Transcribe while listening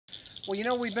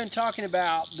Well, we've been talking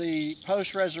about the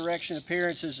post-resurrection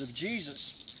appearances of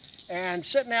Jesus. And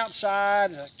sitting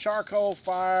outside, a charcoal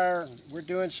fire, we're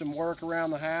doing some work around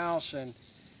the house, and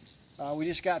we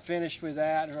just got finished with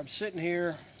that. And I'm sitting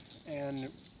here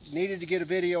and needed to get a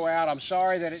video out. I'm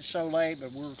sorry that it's so late,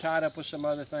 but we were tied up with some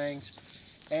other things.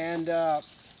 And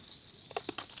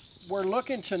we're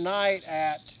looking tonight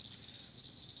at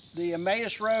the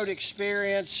Emmaus Road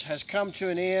experience has come to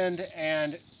an end,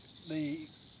 and the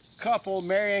couple,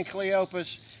 Mary and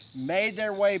Cleopas, made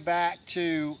their way back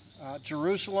to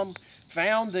Jerusalem,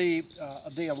 found the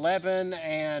 11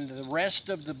 and the rest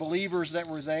of the believers that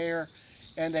were there,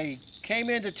 and they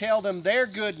came in to tell them their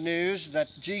good news that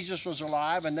Jesus was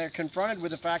alive, and they're confronted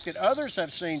with the fact that others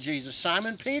have seen Jesus.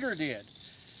 Simon Peter did.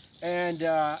 And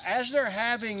as they're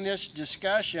having this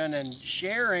discussion and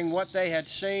sharing what they had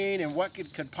seen and what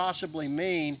it could possibly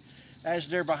mean, as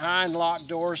they're behind locked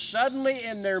doors, suddenly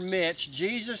in their midst,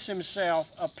 Jesus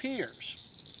himself appears.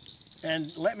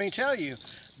 And let me tell you,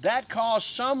 that caused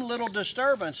some little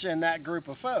disturbance in that group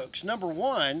of folks. Number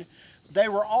one, they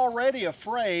were already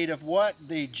afraid of what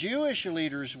the Jewish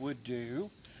leaders would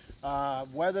do,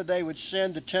 whether they would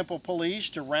send the temple police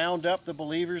to round up the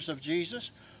believers of Jesus,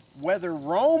 whether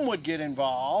Rome would get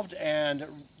involved and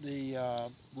the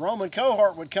Roman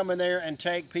cohort would come in there and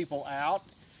take people out.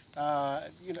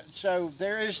 So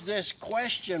there is this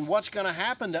question, what's going to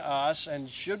happen to us, and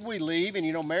should we leave?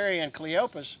 And Mary and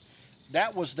Cleopas,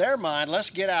 that was their mind. Let's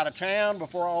get out of town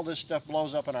before all this stuff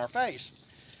blows up in our face.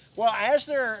 Well, as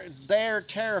they're there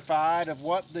terrified of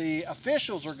what the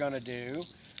officials are going to do,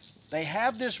 they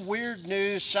have this weird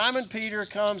news. Simon Peter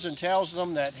comes and tells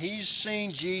them that he's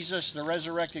seen Jesus, the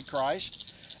resurrected Christ.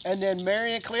 And then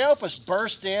Mary and Cleopas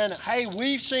burst in, hey,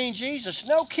 we've seen Jesus.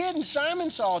 No kidding, Simon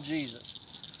saw Jesus.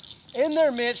 In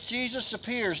their midst, Jesus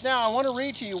appears. Now, I want to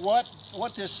read to you what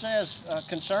this says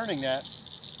concerning that.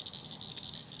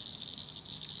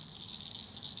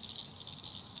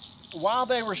 While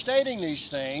they were stating these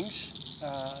things,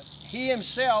 he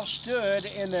himself stood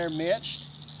in their midst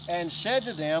and said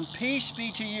to them, peace be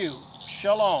to you,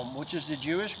 shalom, which is the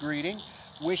Jewish greeting,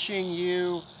 wishing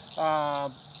you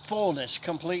fullness,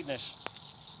 completeness.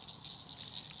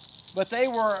 But they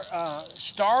were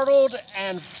startled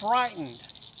and frightened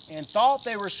and thought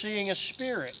they were seeing a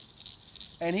spirit.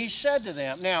 And he said to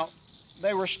them, now,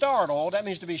 they were startled, that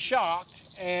means to be shocked,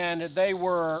 and they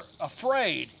were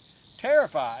afraid,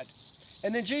 terrified.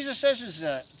 And then Jesus says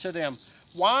to them,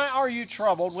 why are you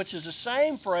troubled? Which is the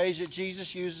same phrase that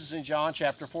Jesus uses in John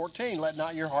chapter 14. Let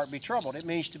not your heart be troubled. It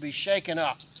means to be shaken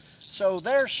up. So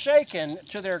they're shaken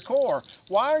to their core.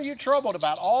 Why are you troubled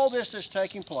about all this that's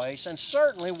taking place? And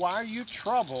certainly, why are you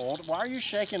troubled? Why are you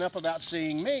shaken up about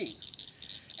seeing me?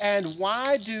 And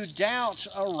why do doubts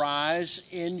arise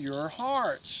in your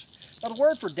hearts? Now, the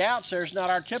word for doubts there is not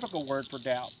our typical word for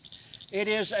doubt. It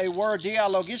is a word,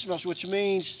 dialogismos, which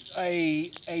means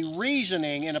a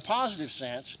reasoning in a positive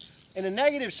sense. In a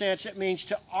negative sense, it means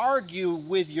to argue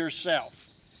with yourself.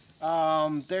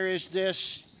 There is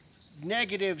this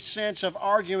negative sense of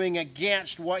arguing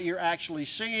against what you're actually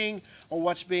seeing or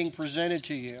what's being presented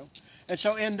to you. And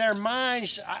so in their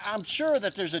minds, I'm sure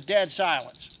that there's a dead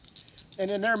silence. And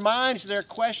in their minds, they're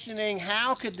questioning,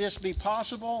 how could this be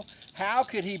possible? How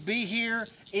could he be here?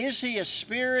 Is he a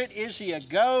spirit? Is he a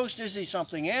ghost? Is he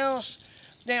something else?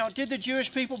 Now, did the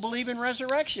Jewish people believe in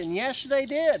resurrection? Yes, they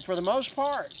did, for the most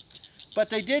part. But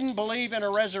they didn't believe in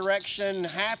a resurrection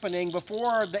happening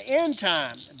before the end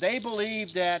time. They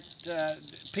believed that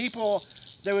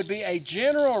there would be a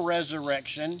general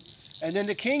resurrection, and then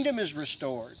the kingdom is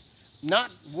restored.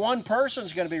 Not one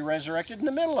person's going to be resurrected in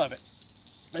the middle of it.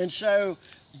 And so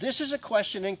this is a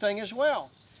questioning thing as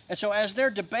well. And so as they're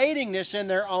debating this in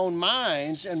their own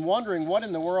minds and wondering what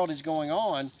in the world is going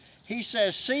on, he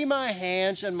says, see my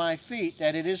hands and my feet,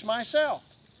 that it is myself.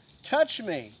 Touch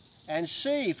me and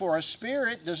see, for a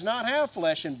spirit does not have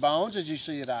flesh and bones, as you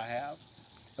see that I have.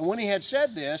 And when he had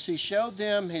said this, he showed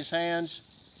them his hands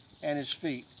and his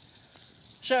feet.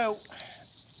 So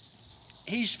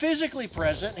he's physically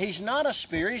present. He's not a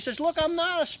spirit. He says, look, I'm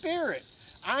not a spirit.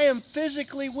 I am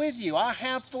physically with you. I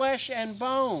have flesh and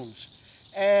bones.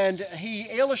 And he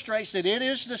illustrates that it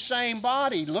is the same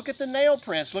body. Look at the nail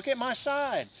prints. Look at my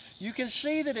side. You can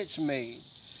see that it's me.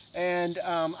 And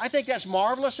I think that's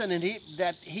marvelous, and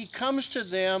that he comes to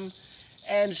them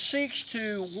and seeks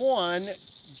to, one,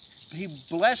 he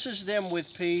blesses them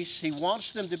with peace. He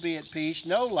wants them to be at peace,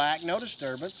 no lack, no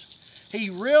disturbance.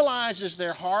 He realizes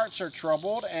their hearts are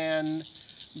troubled and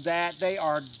that they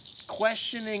are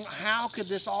questioning, how could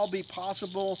this all be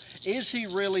possible? Is he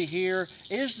really here?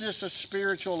 Is this a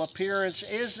spiritual appearance?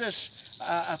 Is this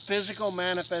a physical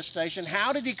manifestation?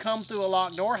 How did he come through a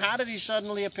locked door? How did he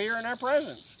suddenly appear in our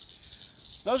presence?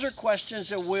 Those are questions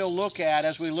that we'll look at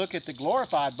as we look at the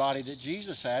glorified body that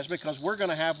Jesus has, because we're going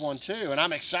to have one too. And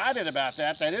I'm excited about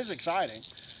that. That is exciting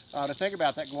to think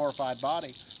about that glorified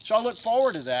body. So I look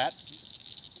forward to that.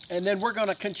 And then we're going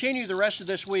to continue the rest of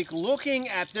this week looking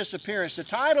at this appearance. The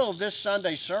title of this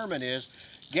Sunday's sermon is,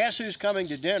 Guess Who's Coming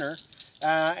to Dinner?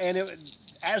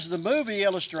 As the movie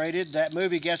illustrated, that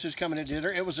movie, Guess Who's Coming to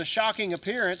Dinner, it was a shocking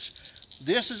appearance.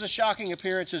 This is a shocking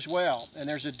appearance as well. And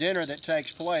there's a dinner that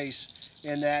takes place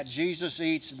in that Jesus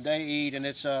eats and they eat, and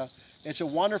it's a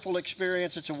wonderful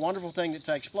experience. It's a wonderful thing that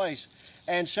takes place.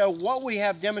 And so what we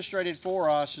have demonstrated for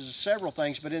us is several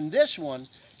things, but in this one,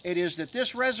 it is that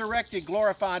this resurrected,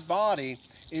 glorified body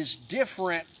is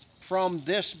different from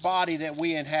this body that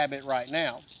we inhabit right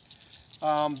now.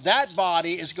 That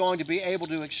body is going to be able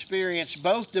to experience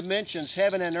both dimensions,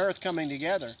 heaven and earth, coming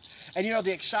together. And you know,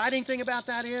 the exciting thing about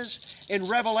that is, in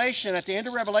Revelation, at the end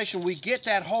of Revelation, we get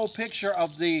that whole picture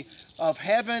of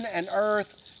heaven and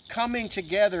earth coming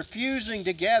together, fusing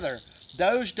together.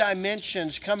 Those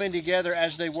dimensions coming together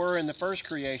as they were in the first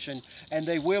creation, and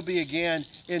they will be again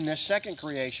in the second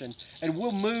creation. And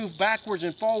we'll move backwards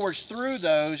and forwards through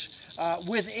those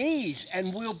with ease,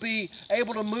 and we'll be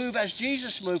able to move as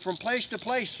Jesus moved from place to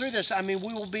place through this. I mean,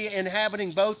 we will be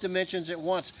inhabiting both dimensions at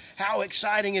once. How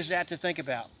exciting is that to think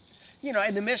about? You know,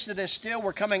 in the midst of this still,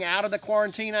 we're coming out of the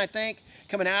quarantine, I think,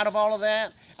 coming out of all of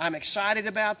that. I'm excited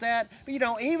about that. But, you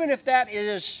know, even if that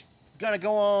is going to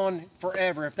go on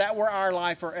forever, if that were our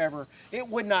life forever, it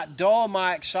would not dull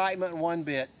my excitement one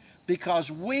bit,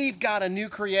 because we've got a new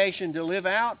creation to live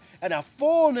out and a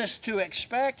fullness to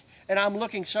expect, and I'm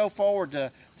looking so forward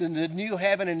to the new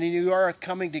heaven and the new earth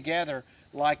coming together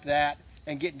like that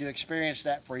and getting to experience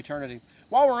that for eternity.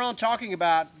 While we're on talking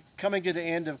about coming to the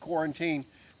end of quarantine,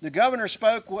 the governor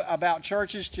spoke about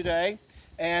churches today,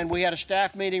 and we had a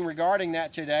staff meeting regarding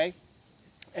that today,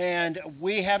 and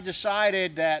we have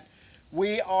decided that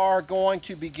we are going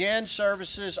to begin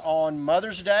services on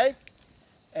Mother's Day,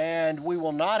 and we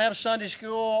will not have Sunday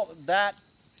school that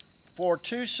for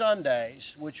 2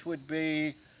 Sundays, which would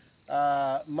be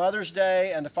Mother's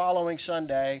Day and the following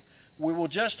Sunday. We will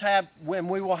just have, when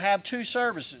we will have 2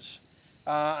 services.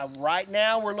 Right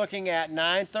now we're looking at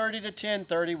 9:30 to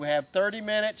 10:30. We have 30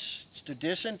 minutes to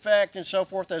disinfect and so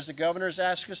forth, as the governor's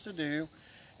asked us to do,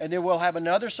 and then we'll have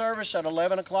another service at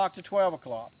 11 o'clock to 12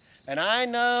 o'clock. And I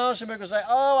know some people say,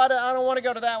 oh, I don't want to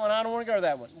go to that one. I don't want to go to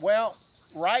that one. Well,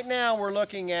 right now we're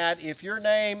looking at, if your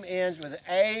name ends with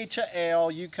A to L,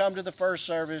 you come to the first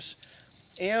service.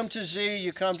 M to Z,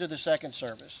 you come to the second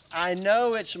service. I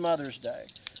know it's Mother's Day.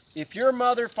 If your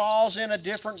mother falls in a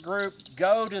different group,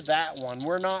 go to that one.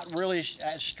 We're not really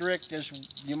as strict as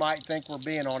you might think we're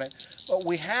being on it, but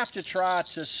we have to try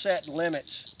to set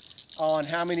limits on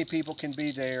how many people can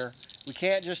be there. We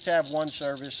can't just have one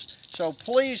service. So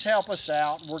please help us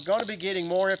out. We're going to be getting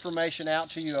more information out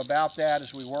to you about that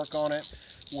as we work on it.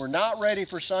 We're not ready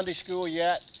for Sunday school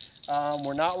yet.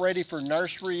 We're not ready for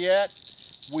nursery yet.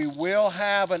 We will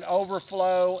have an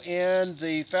overflow in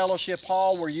the fellowship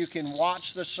hall where you can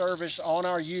watch the service on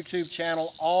our YouTube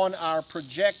channel on our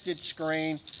projected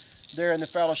screen there in the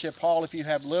fellowship hall. If you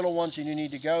have little ones and you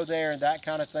need to go there and that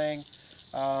kind of thing,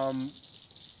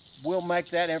 we'll make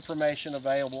that information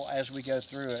available as we go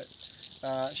through it.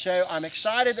 So I'm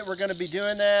excited that we're going to be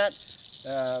doing that.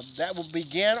 That will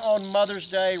begin on Mother's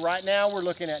Day. Right now we're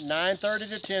looking at 9:30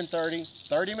 to 10:30,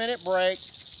 30-minute break,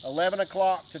 11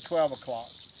 o'clock to 12 o'clock.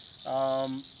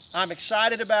 I'm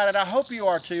excited about it. I hope you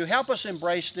are too. Help us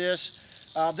embrace this.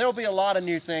 There'll be a lot of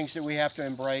new things that we have to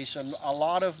embrace and a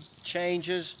lot of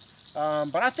changes,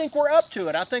 but I think we're up to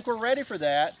it. I think we're ready for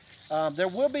that. There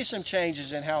will be some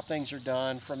changes in how things are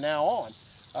done from now on.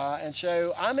 And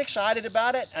so I'm excited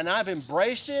about it, and I've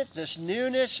embraced it, this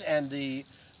newness and the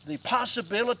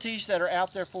possibilities that are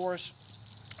out there for us.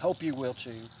 Hope you will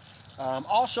too.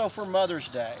 Also for Mother's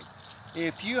Day,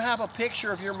 if you have a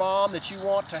picture of your mom that you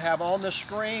want to have on the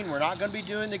screen, we're not going to be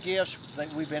doing the gifts.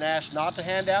 We've been asked not to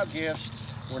hand out gifts.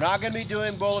 We're not going to be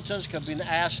doing bulletins because we've been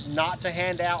asked not to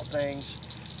hand out things.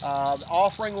 The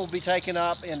offering will be taken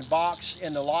up in a box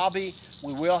in the lobby.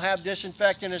 We will have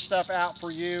disinfectant and stuff out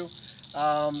for you.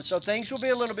 So things will be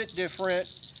a little bit different.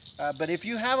 But if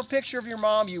you have a picture of your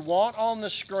mom you want on the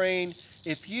screen,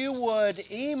 if you would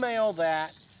email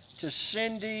that to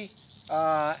Cindy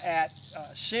at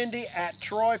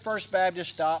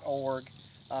troyfirstbaptist.org.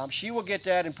 She will get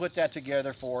that and put that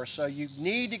together for us. So you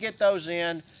need to get those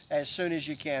in as soon as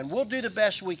you can. We'll do the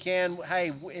best we can.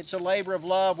 Hey, it's a labor of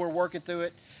love. We're working through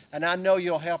it, and I know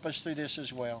you'll help us through this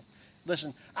as well.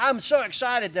 Listen, I'm so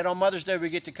excited that on Mother's Day we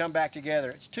get to come back together.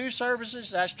 It's 2 services,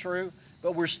 that's true,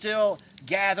 but we're still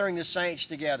gathering the saints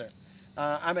together.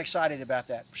 I'm excited about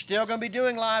that. We're still going to be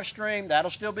doing live stream.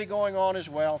 That'll still be going on as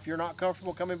well. If you're not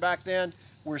comfortable coming back then,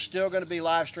 we're still going to be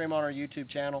live stream on our YouTube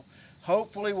channel.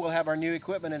 Hopefully we'll have our new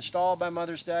equipment installed by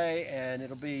Mother's Day, and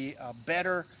it'll be a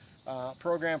better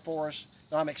program for us.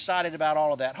 I'm excited about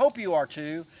all of that. Hope you are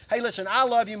too. Hey, listen, I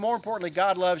love you. More importantly,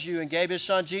 God loves you and gave His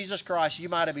Son, Jesus Christ, you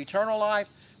might have eternal life,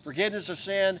 forgiveness of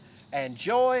sin, and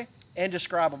joy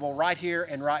indescribable right here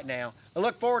and right now. I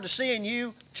look forward to seeing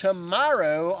you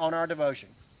tomorrow on our devotion.